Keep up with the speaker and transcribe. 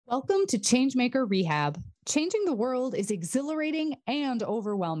Welcome to Changemaker Rehab. Changing the world is exhilarating and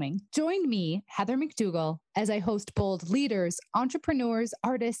overwhelming. Join me, Heather McDougall, as I host bold leaders, entrepreneurs,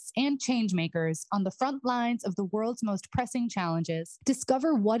 artists, and changemakers on the front lines of the world's most pressing challenges.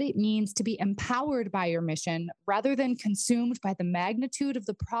 Discover what it means to be empowered by your mission rather than consumed by the magnitude of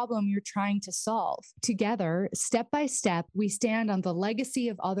the problem you're trying to solve. Together, step by step, we stand on the legacy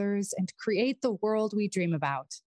of others and create the world we dream about.